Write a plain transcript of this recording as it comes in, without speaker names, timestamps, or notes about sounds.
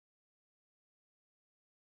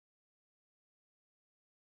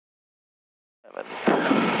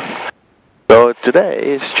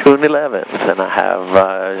today is June 11th, and I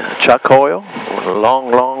have Chuck Hoyle, a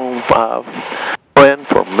long friend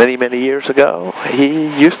from many years ago. He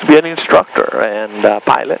used to be an instructor and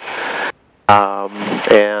pilot,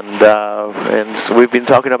 and so we've been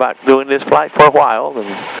talking about doing this flight for a while,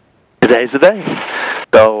 and today's the day.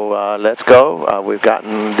 So let's go. We've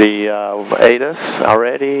gotten the ATIS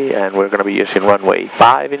already, and we're going to be using runway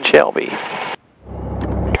 5 in Shelby.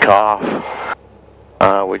 Take off.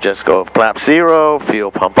 We just go flap 0, fuel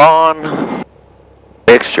pump on,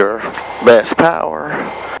 mixture, best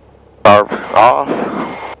power, carb off,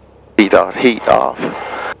 heat off,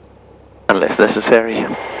 unless necessary.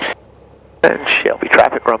 And Shelby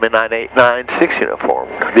traffic, runway 9896 uniform,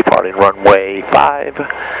 departing runway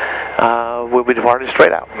 5. We'll be departing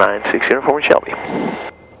straight out, 96 uniform in Shelby.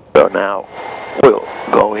 So now we'll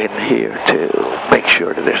go in here to make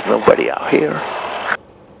sure that there's nobody out here.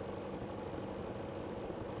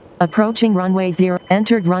 Approaching runway 0,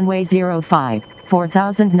 entered runway 05,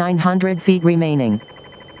 4,900 feet remaining.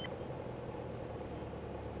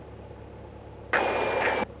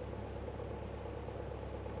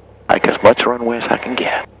 Like as much runway as I can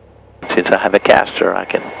get. Since I have a caster, I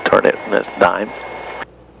can turn it in a dime.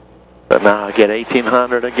 But now I get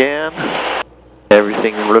 1,800 again.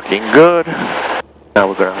 Everything looking good. Now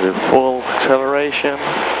we're going to do full acceleration.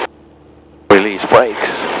 Release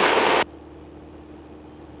brakes.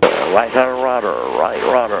 Right rudder, right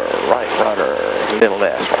rudder, right rudder, little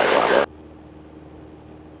less, right rudder.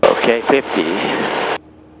 Okay, 50.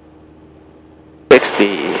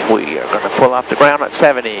 60. We are going to pull off the ground at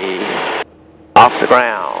 70. Off the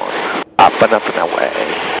ground. Up and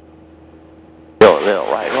away. Go a little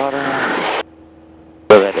right rudder.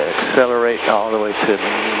 So that it accelerate all the way to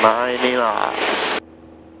 90 knots.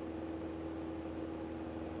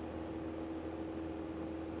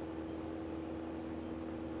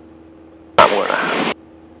 I'm going to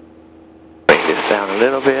bring this down a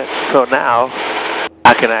little bit. So now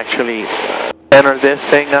I can actually center this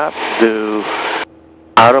thing up, do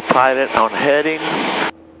autopilot on heading,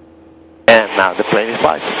 and now the plane is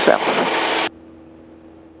by itself.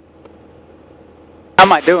 How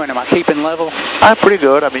am I doing? Am I keeping level? I'm pretty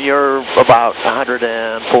good. I mean, you're about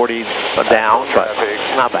 140 down, but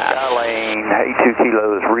not bad. Lane 82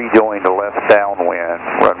 kilos, rejoin the left downwind,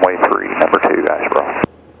 runway 3, number 2, guys, bro.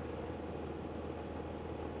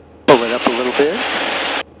 Pull it up a little bit.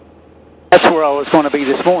 That's where I was going to be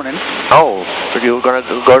this morning. Oh, so you were going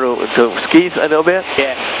to go to skis a little bit?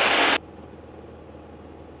 Yeah.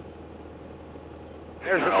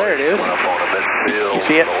 There it is. You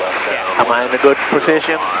see it? Yeah. Am I in a good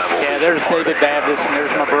position? Yeah, there's David Baptist and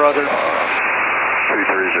there's my brother.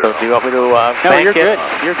 So do you want me to No, you're good.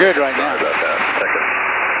 You're good right now.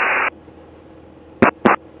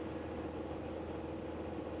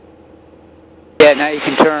 Yeah, now you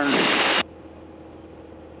can turn.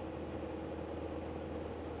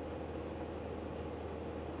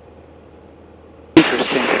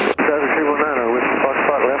 Interesting. 7310 with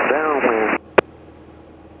Foxtrot left downwind.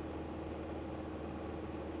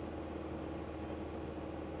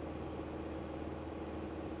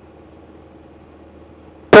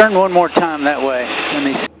 Turn one more time that way. Let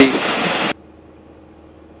me see.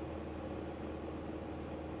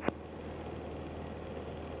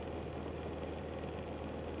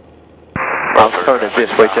 I'll turn it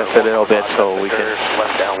this way just a little bit so we can.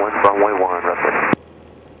 Left downwind, runway 1, roughly.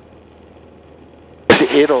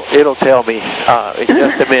 It'll tell me in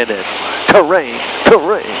just a minute. Terrain.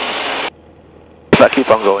 If I keep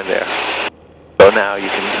on going there. So now you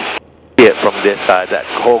can see it from this side. That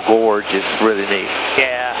whole gorge is really neat.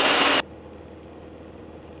 Yeah.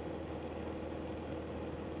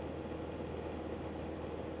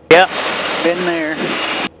 Yep, been there.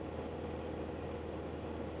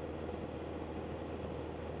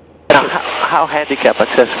 Now, how handicap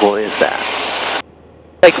accessible is that?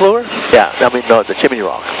 Lake Lure? Yeah, I mean, no, the Chimney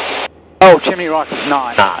Rock. Oh, Chimney Rock is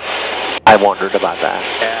not. Not. I wondered about that.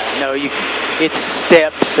 Yeah, no, it's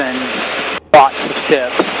steps and lots of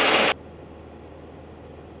steps.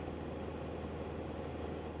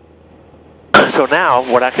 So now,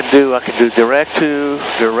 what I can do direct to,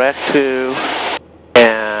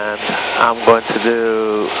 and I'm going to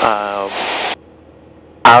do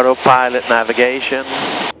autopilot navigation,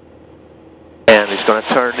 and it's going to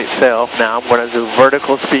turn itself. Now I'm going to do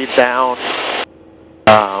vertical speed down.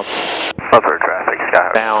 Rutherford traffic,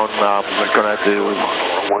 sky. Down, we're going to do 1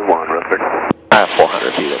 Rutherford.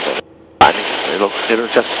 400 feet a minute. I mean, it'll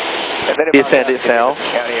just descend itself.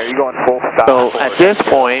 Are you going full stop? So at this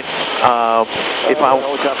point,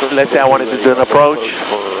 let's say I wanted to do an approach,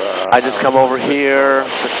 I just come over here,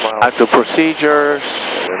 I do procedures,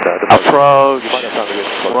 approach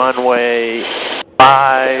runway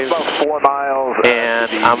 5, About 4 miles.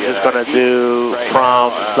 and I'm just going to do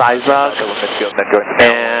from Zygzag,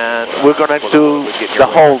 and we're going to do the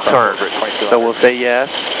whole turn. So we'll say yes.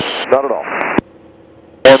 Not at all.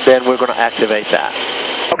 And then we're going to activate that.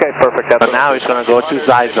 Okay, perfect. But now he's going to go to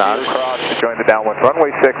Zygzag. Join the downwind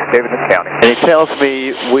runway 6, Davidson County. And he tells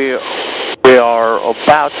me we are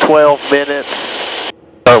about 12 minutes,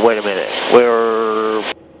 or wait a minute, we're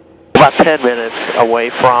about 10 minutes away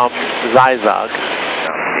from Zygzag,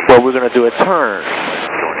 where we're going to do a turn.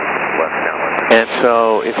 And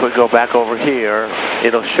so if we go back over here,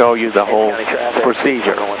 it'll show you the whole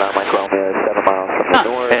procedure.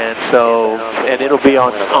 And so, and it'll be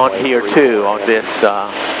on here too, on this,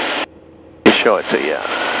 to show it to you.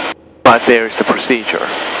 Right there's the procedure.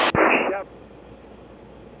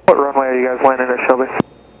 What runway are you guys landing at, Shelby?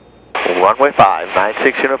 Runway 5,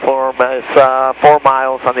 96 uniform, it's 4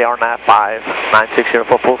 miles on the RNAV 5, 96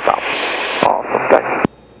 uniform, full stop. Awesome, thanks.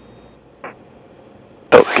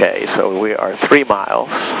 Okay, so we are 3 miles.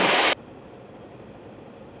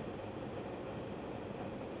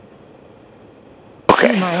 Okay,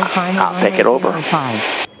 2 mile final I'll take it over.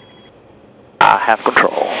 05. I have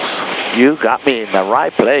controls. You got me in the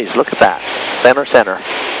right place. Look at that. Center, center.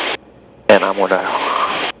 And I'm going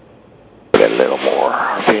to put a little more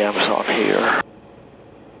RPMs on here.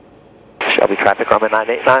 Shelby traffic runway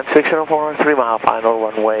 9896 3 mile final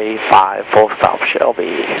runway 5 full stop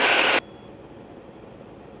Shelby.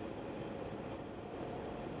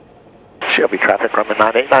 Shelby traffic runway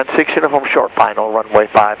 9896 uniform short final runway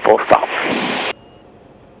 5 full stop.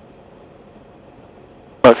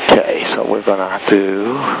 Okay, so we're gonna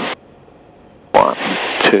do 1,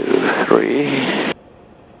 2, 3,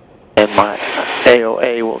 and my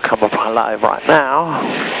AOA will come up live right now.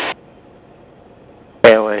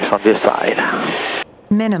 AOA is on this side.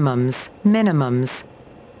 Minimums, minimums.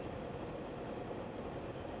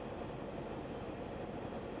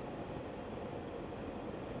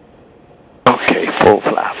 Okay, full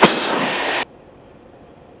flaps.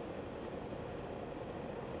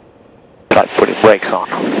 Try putting brakes on.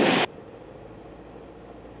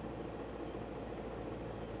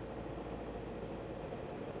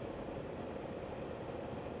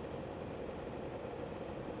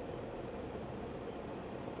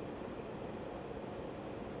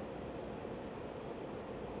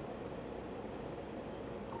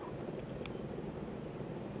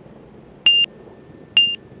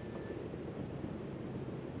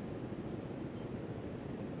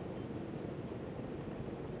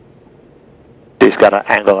 He's got an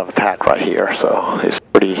angle of attack right here, so it's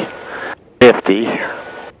pretty nifty.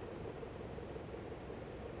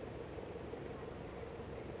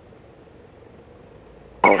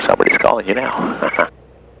 Oh, somebody's calling you now.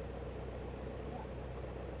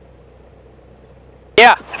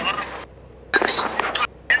 Yeah.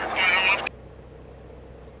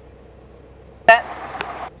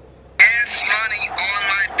 Gas money on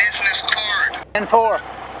my business card. 10-4.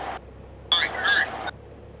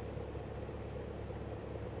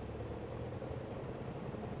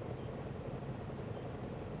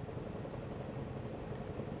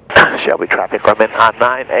 Shelby traffic runway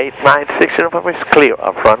 9896 uniform is clear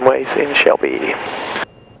of runways in Shelby.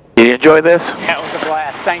 Did you enjoy this? That was a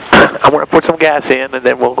blast. Thank you. I'm going to put some gas in and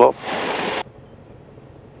then we'll go